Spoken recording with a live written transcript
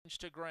orange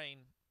to green.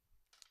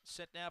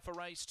 Set now for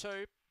race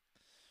 2.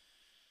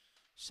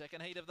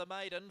 Second heat of the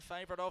maiden.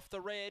 Favourite off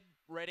the red.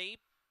 Ready.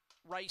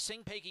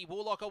 Racing, Peaky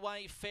Warlock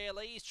away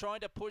fairly. He's trying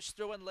to push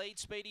through and lead.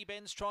 Speedy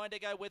Ben's trying to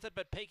go with it,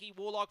 but Peaky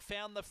Warlock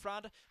found the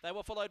front. They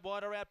were followed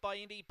wider out by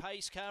Indy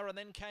Pace Car, and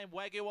then came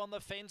Wagyu on the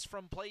fence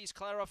from Please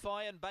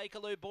Clarify and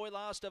Bakerloo Boy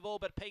last of all,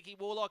 but Peaky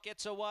Warlock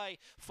gets away.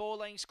 4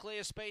 lengths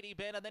clear, Speedy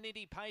Ben, and then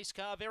Indy Pace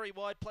Car, very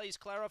wide, Please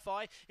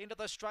Clarify. Into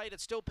the straight,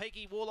 it's still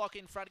Peaky Warlock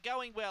in front,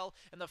 going well,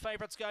 and the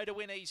favourites go to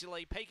win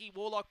easily. Peaky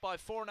Warlock by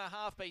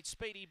 4.5 beats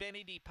Speedy Ben,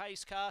 Indy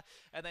Pace Car,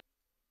 and then